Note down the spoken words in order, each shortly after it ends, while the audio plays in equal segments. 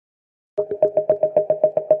Friends,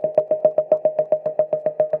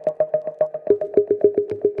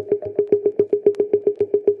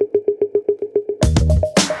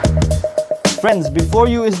 before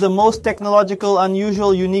you is the most technological,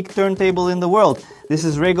 unusual, unique turntable in the world. This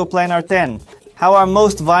is Rega Planar 10. How are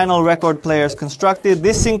most vinyl record players constructed?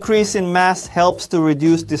 This increase in mass helps to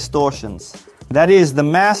reduce distortions. That is, the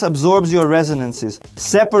mass absorbs your resonances,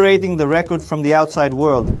 separating the record from the outside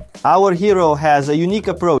world. Our hero has a unique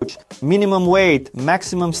approach. Minimum weight,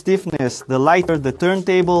 maximum stiffness, the lighter the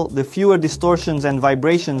turntable, the fewer distortions and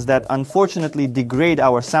vibrations that unfortunately degrade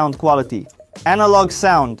our sound quality. Analog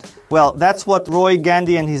sound. Well, that's what Roy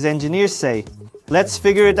Gandy and his engineers say. Let's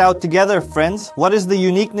figure it out together, friends. What is the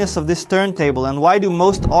uniqueness of this turntable, and why do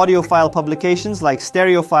most audiophile publications like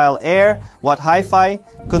Stereophile Air, What Hi-Fi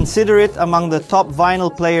consider it among the top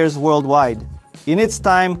vinyl players worldwide? In its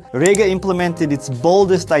time, Rega implemented its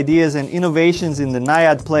boldest ideas and innovations in the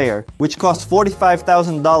NAIAD player, which cost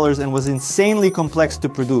 $45,000 and was insanely complex to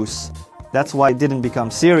produce. That's why it didn't become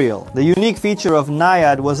serial. The unique feature of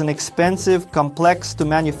NAIAD was an expensive, complex to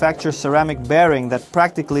manufacture ceramic bearing that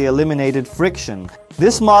practically eliminated friction.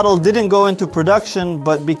 This model didn't go into production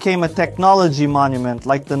but became a technology monument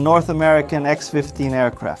like the North American X-15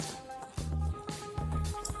 aircraft.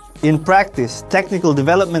 In practice, technical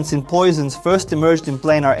developments in poisons first emerged in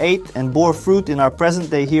Planar 8 and bore fruit in our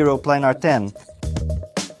present-day hero Planar 10.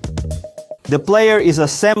 The player is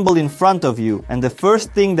assembled in front of you, and the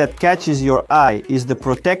first thing that catches your eye is the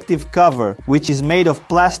protective cover, which is made of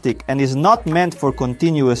plastic and is not meant for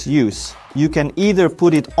continuous use. You can either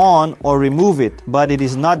put it on or remove it, but it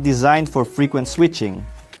is not designed for frequent switching.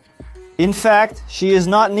 In fact, she is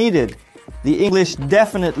not needed. The English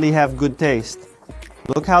definitely have good taste.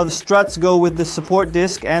 Look how the struts go with the support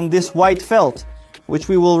disc and this white felt, which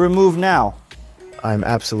we will remove now. I'm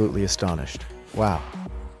absolutely astonished. Wow.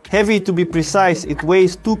 Heavy to be precise, it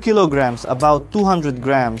weighs 2 kilograms, about 200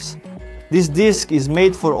 grams. This disc is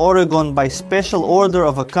made for Oregon by special order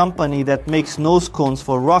of a company that makes nose cones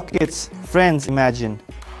for rockets. Friends, imagine.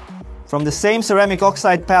 From the same ceramic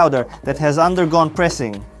oxide powder that has undergone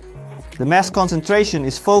pressing. The mass concentration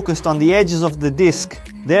is focused on the edges of the disc,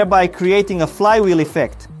 thereby creating a flywheel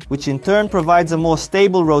effect, which in turn provides a more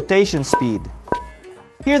stable rotation speed.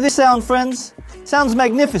 Hear this sound, friends? Sounds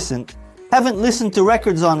magnificent. Haven't listened to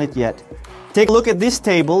records on it yet. Take a look at this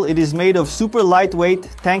table. It is made of super lightweight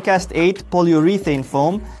Tancast 8 polyurethane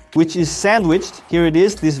foam, which is sandwiched, here it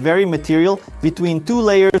is, this very material, between two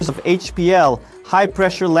layers of HPL, high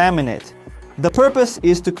pressure laminate. The purpose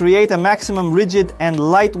is to create a maximum rigid and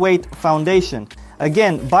lightweight foundation.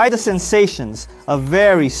 Again, by the sensations, a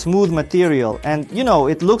very smooth material, and you know,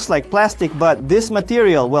 it looks like plastic, but this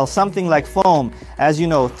material, well, something like foam. As you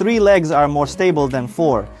know, 3 legs are more stable than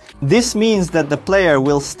 4. This means that the player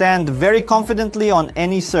will stand very confidently on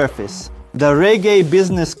any surface. The Rega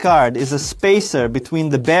business card is a spacer between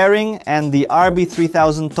the bearing and the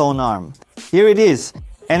RB3000 tone arm. Here it is,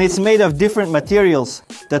 and it's made of different materials.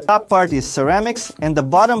 The top part is ceramics and the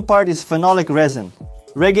bottom part is phenolic resin.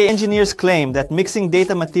 Rega engineers claim that mixing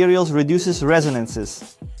data materials reduces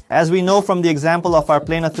resonances. As we know from the example of our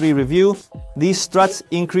Planar 3 review, these struts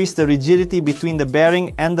increase the rigidity between the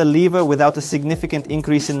bearing and the lever without a significant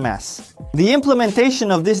increase in mass. The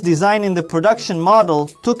implementation of this design in the production model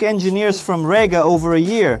took engineers from Rega over a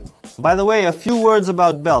year. By the way, a few words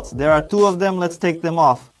about belts. There are 2 of them, let's take them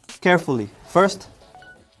off carefully. First.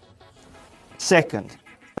 Second.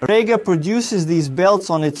 Rega produces these belts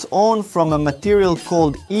on its own from a material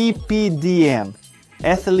called EPDM.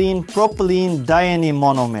 Ethylene propylene diene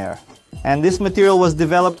monomer. And this material was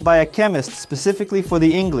developed by a chemist specifically for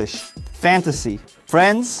the English. Fantasy.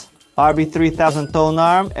 Friends, RB3000 tone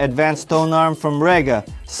arm, advanced tone arm from Rega,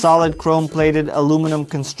 solid chrome-plated aluminum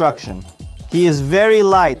construction. He is very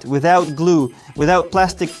light, without glue, without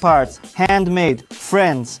plastic parts, handmade.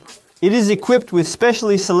 Friends, it is equipped with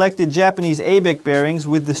specially selected Japanese ABEC bearings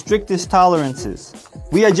with the strictest tolerances.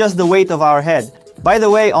 We adjust the weight of our head. By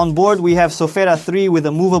the way, on board we have Apheta 3 with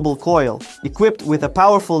a movable coil, equipped with a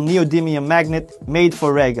powerful neodymium magnet made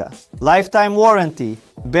for Rega. Lifetime warranty.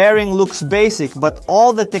 Bearing looks basic, but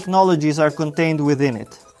all the technologies are contained within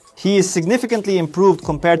it. He is significantly improved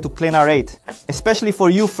compared to Planar 8, especially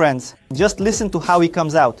for you friends. Just listen to how he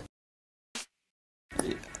comes out.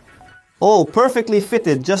 Oh, perfectly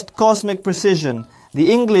fitted, just cosmic precision.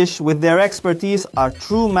 The English, with their expertise, are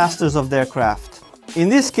true masters of their craft. In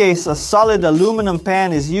this case, a solid aluminum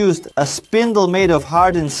pan is used, a spindle made of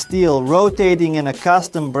hardened steel rotating in a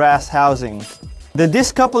custom brass housing. The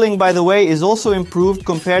disc coupling, by the way, is also improved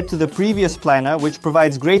compared to the previous planar, which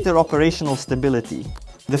provides greater operational stability.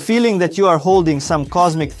 The feeling that you are holding some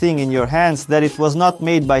cosmic thing in your hands, that it was not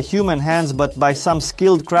made by human hands but by some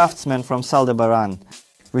skilled craftsman from Saldebaran.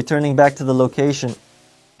 Returning back to the location.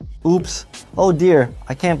 Oops. Oh dear,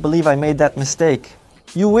 I can't believe I made that mistake.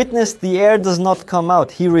 You witnessed the air does not come out.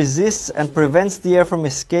 He resists and prevents the air from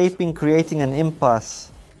escaping, creating an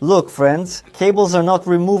impasse. Look, friends, cables are not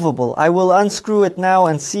removable. I will unscrew it now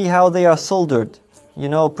and see how they are soldered. You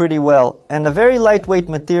know, pretty well. And a very lightweight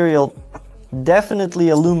material, definitely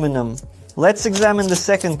aluminum. Let's examine the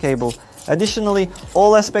second cable. Additionally,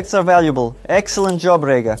 all aspects are valuable. Excellent job,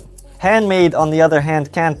 Rega. Handmade, on the other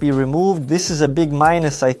hand, can't be removed. This is a big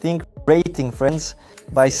minus, I think. Rating, friends.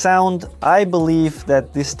 By sound, I believe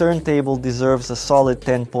that this turntable deserves a solid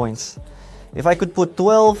 10 points. If I could put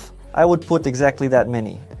 12, I would put exactly that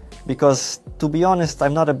many. Because, to be honest,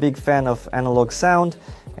 I'm not a big fan of analog sound,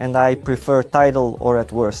 and I prefer Tidal or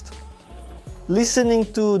at worst. Listening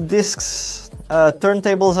to discs,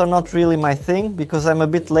 turntables are not really my thing, because I'm a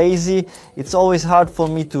bit lazy. It's always hard for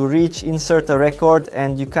me to reach, insert a record,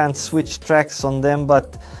 and you can't switch tracks on them,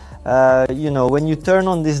 but you know, when you turn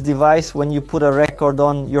on this device, when you put a record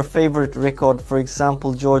on, your favorite record, for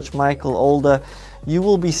example, George Michael, older, you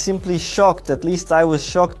will be simply shocked. At least I was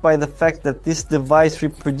shocked by the fact that this device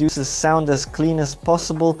reproduces sound as clean as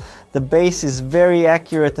possible. The bass is very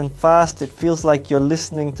accurate and fast. It feels like you're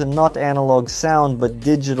listening to not analog sound, but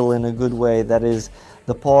digital in a good way. That is,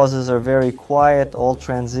 the pauses are very quiet, all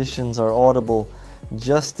transitions are audible.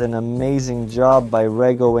 Just an amazing job by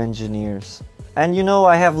Rega engineers. And you know,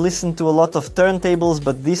 I have listened to a lot of turntables,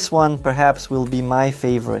 but this one perhaps will be my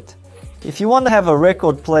favorite. If you want to have a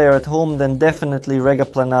record player at home, then definitely Rega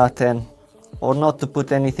Planar 10, or not to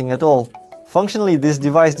put anything at all. Functionally, this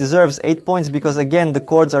device deserves 8 points because again, the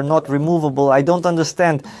cords are not removable. I don't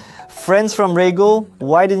understand. Friends from Rega,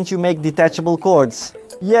 why didn't you make detachable cords?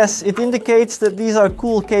 Yes, it indicates that these are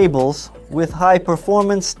cool cables with high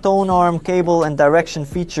performance, tone arm, cable and direction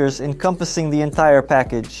features encompassing the entire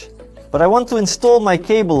package. But I want to install my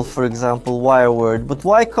cable, for example, Wireworld, but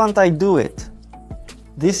why can't I do it?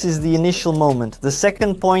 This is the initial moment. The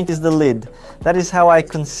second point is the lid. That is how I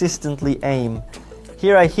consistently aim.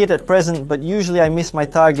 Here I hit at present, but usually I miss my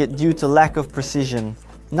target due to lack of precision.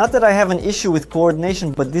 Not that I have an issue with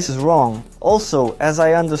coordination, but this is wrong. Also, as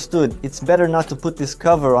I understood, it's better not to put this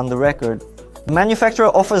cover on the record. The manufacturer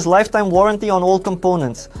offers lifetime warranty on all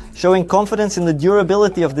components, showing confidence in the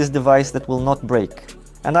durability of this device that will not break.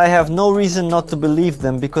 And I have no reason not to believe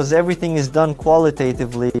them because everything is done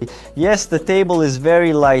qualitatively. Yes, the table is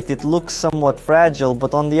very light, it looks somewhat fragile,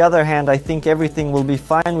 but on the other hand, I think everything will be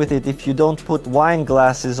fine with it if you don't put wine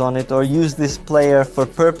glasses on it or use this player for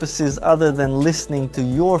purposes other than listening to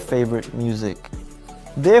your favorite music.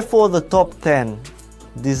 Therefore, the top 10.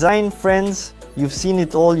 Design friends, you've seen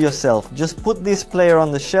it all yourself. Just put this player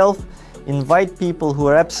on the shelf, invite people who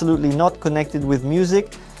are absolutely not connected with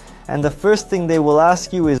music, and the first thing they will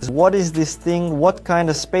ask you is, what is this thing? What kind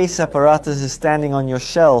of space apparatus is standing on your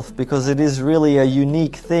shelf? Because it is really a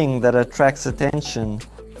unique thing that attracts attention.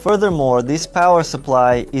 Furthermore, this power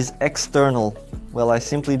supply is external. Well, I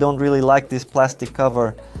simply don't really like this plastic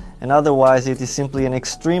cover. And otherwise, it is simply an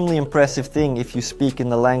extremely impressive thing if you speak in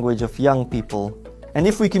the language of young people. And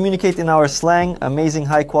if we communicate in our slang, amazing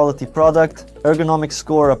high quality product, ergonomic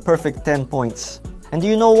score a perfect 10 points. And do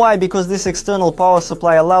you know why? Because this external power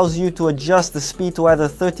supply allows you to adjust the speed to either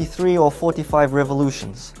 33 or 45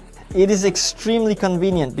 revolutions. It is extremely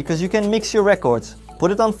convenient because you can mix your records.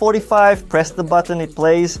 Put it on 45, press the button, it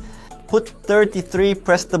plays. Put 33,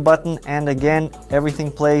 press the button, and again, everything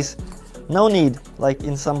plays. No need, like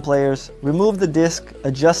in some players. Remove the disc,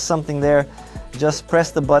 adjust something there, just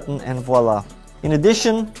press the button and voila. In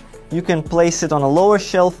addition, you can place it on a lower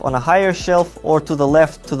shelf, on a higher shelf, or to the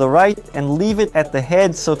left, to the right, and leave it at the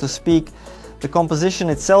head, so to speak. The composition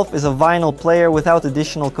itself is a vinyl player without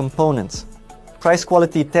additional components. Price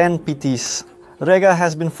quality 10 PTs. Rega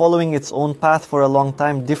has been following its own path for a long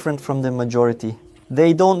time, different from the majority.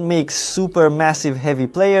 They don't make super massive heavy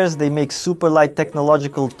players, they make super light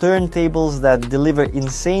technological turntables that deliver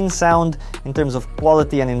insane sound in terms of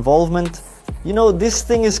quality and involvement. You know, this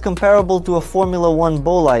thing is comparable to a Formula 1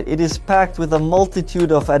 bolide. It is packed with a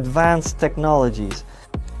multitude of advanced technologies.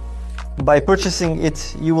 By purchasing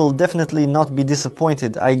it, you will definitely not be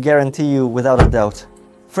disappointed, I guarantee you without a doubt.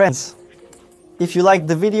 Friends, if you liked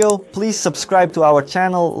the video, please subscribe to our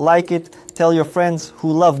channel, like it, tell your friends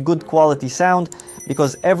who love good quality sound,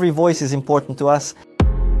 because every voice is important to us.